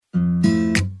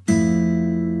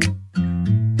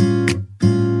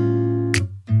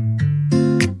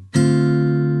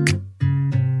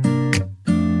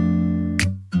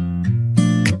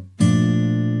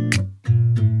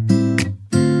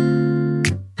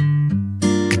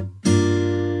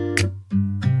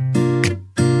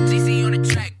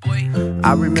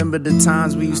I remember the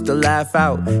times we used to laugh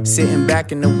out. Sitting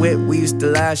back in the whip, we used to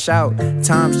lash out.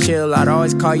 Times chill, I'd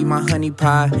always call you my honey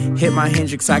pie. Hit my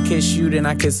Hendrix, I kiss you, then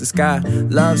I kiss the sky.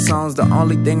 Love songs, the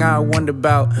only thing I wonder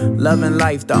about. Love and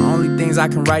life, the only things I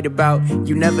can write about.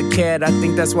 You never cared, I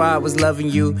think that's why I was loving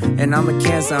you. And I'm a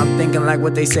Cancer, I'm thinking like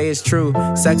what they say is true.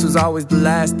 Sex was always the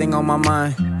last thing on my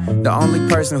mind. The only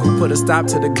person who put a stop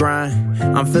to the grind.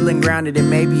 I'm feeling grounded and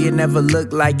maybe it never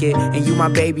looked like it. And you my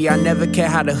baby, I never care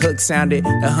how the hook sounded.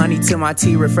 The honey to my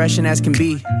tea, refreshing as can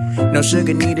be. No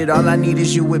sugar needed, all I need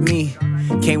is you with me.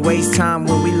 Can't waste time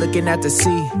when we looking at the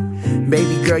sea.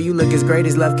 Baby girl, you look as great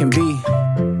as love can be.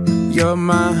 You're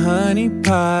my honey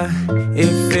pie.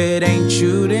 If it ain't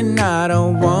you, then I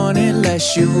don't want it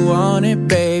unless you want it,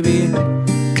 baby.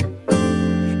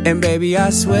 And baby, I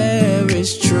swear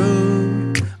it's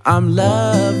true, I'm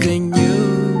loving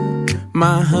you.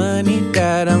 My honey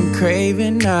that I'm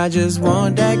craving, I just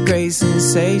want that great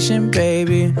sensation,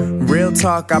 baby. Real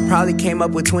talk, I probably came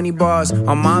up with 20 bars.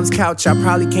 On mom's couch, I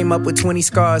probably came up with 20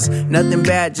 scars. Nothing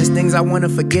bad, just things I wanna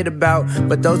forget about.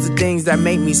 But those are things that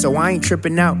make me, so I ain't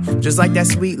tripping out. Just like that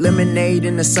sweet lemonade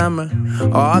in the summer,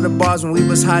 or all the bars when we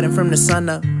was hiding from the sun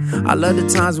up. I love the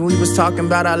times when we was talking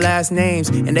about our last names,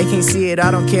 and they can't see it, I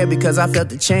don't care because I felt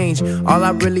the change. All I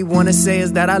really wanna say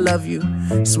is that I love you.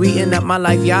 Sweeten up my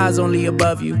life, your eyes only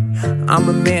above you. I'm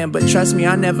a man, but trust me,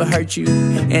 I never hurt you.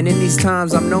 And in these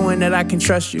times, I'm knowing that I can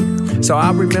trust you. So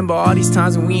I remember all these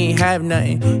times when we ain't have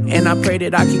nothing, and I pray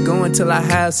that I keep going till I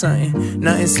have something.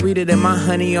 Nothing sweeter than my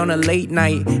honey on a late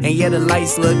night. And yeah, the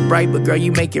lights look bright, but girl,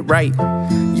 you make it right.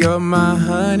 You're my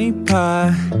honey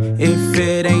pie. If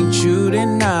it ain't you,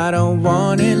 then I don't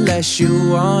want it unless you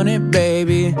want it,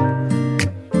 baby.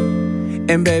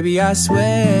 And baby, I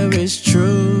swear it's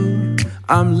true,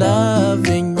 I'm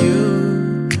loving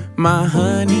you. My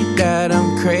honey that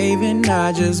I'm craving,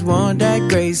 I just want that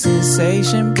great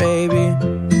sensation, baby.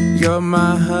 You're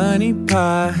my honey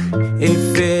pie.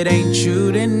 If it ain't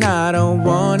you, then I don't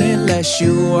want it unless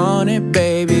you want it,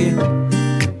 baby.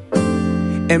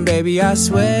 And baby, I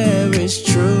swear it's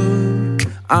true,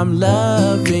 I'm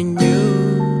loving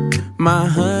you. My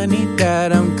honey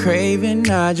that I'm craving,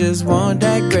 I just want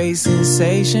that great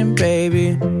sensation,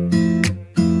 baby.